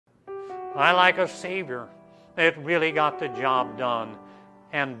I like a Savior that really got the job done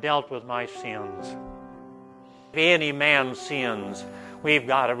and dealt with my sins. If any man sins, we've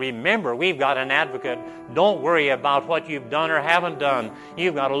got to remember, we've got an advocate. Don't worry about what you've done or haven't done.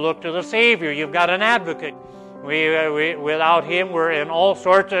 You've got to look to the Savior. You've got an advocate. Without Him, we're in all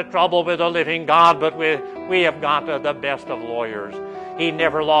sorts of trouble with the living God, but we have got the best of lawyers. He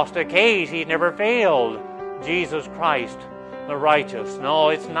never lost a case. He never failed. Jesus Christ, the righteous. No,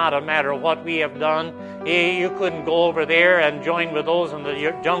 it's not a matter of what we have done. You couldn't go over there and join with those in the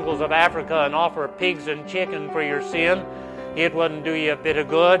jungles of Africa and offer pigs and chicken for your sin. It wouldn't do you a bit of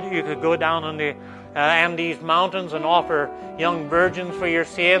good. You could go down in the Andes Mountains and offer young virgins for your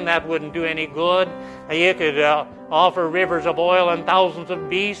sin. That wouldn't do any good. You could offer rivers of oil and thousands of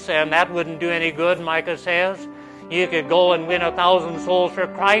beasts, and that wouldn't do any good, Micah says. You could go and win 1,000 souls for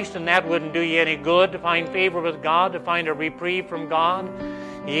Christ, and that wouldn't do you any good to find favor with God, to find a reprieve from God.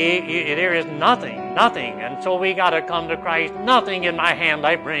 There is nothing. And so we got to come to Christ. Nothing in my hand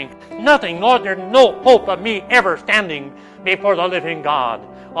I bring. Nothing, Lord, there's no hope of me ever standing before the living God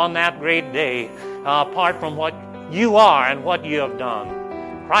on that great day, apart from what you are and what you have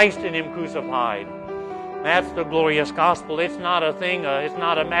done. Christ in Him crucified. That's the glorious gospel. It's not a thing, it's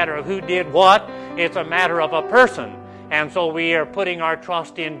not a matter of who did what. It's a matter of a person. And so we are putting our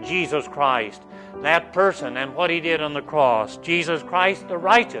trust in Jesus Christ, that person and what He did on the cross. Jesus Christ the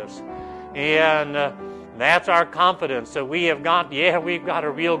righteous. And that's our confidence that we have got, we've got a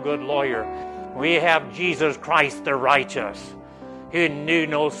real good lawyer. We have Jesus Christ the righteous. He knew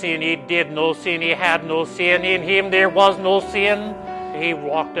no sin, He did no sin, He had no sin. In Him there was no sin. He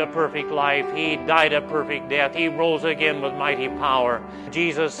walked a perfect life. He died a perfect death. He rose again with mighty power.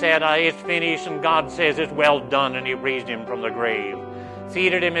 Jesus said, it's finished, and God says it's well done, and He raised Him from the grave.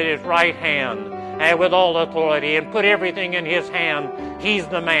 Seated Him at His right hand, and with all authority, and put everything in His hand. He's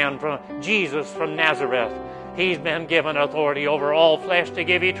the man, from Jesus from Nazareth. He's been given authority over all flesh to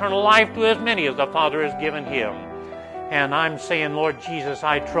give eternal life to as many as the Father has given Him. And I'm saying, Lord Jesus,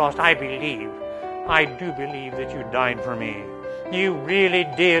 I trust, I believe, I do believe that You died for me. You really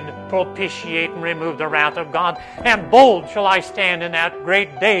did propitiate and remove the wrath of God. And bold shall I stand in that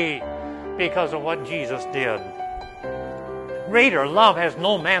great day because of what Jesus did. Greater love has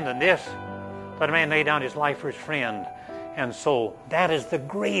no man than this, that a man lay down his life for his friend. And so that is the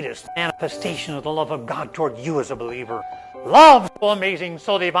greatest manifestation of the love of God toward you as a believer. Love so amazing,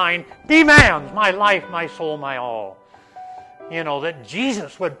 so divine, demands my life, my soul, my all. You know, that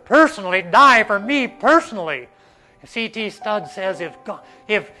Jesus would personally die for me personally. C.T. Studd says,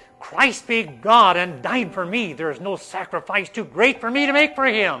 if Christ be God and died for me, there is no sacrifice too great for me to make for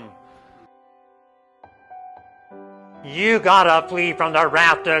Him. You gotta flee from the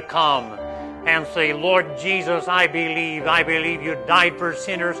wrath to come and say, Lord Jesus, I believe You died for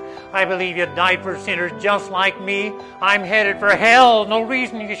sinners. I believe You died for sinners just like me. I'm headed for hell. No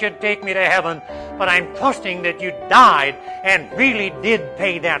reason You should take me to heaven, but I'm trusting that You died and really did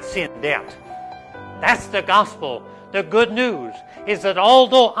pay that sin debt. That's the gospel. The good news is that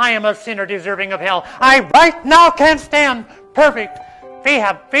although I am a sinner deserving of hell, I right now can stand perfect. They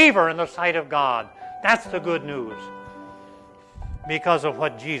have favor in the sight of God. That's the good news because of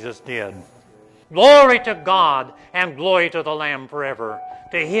what Jesus did. Glory to God and glory to the Lamb forever.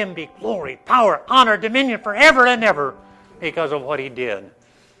 To Him be glory, power, honor, dominion forever and ever because of what He did.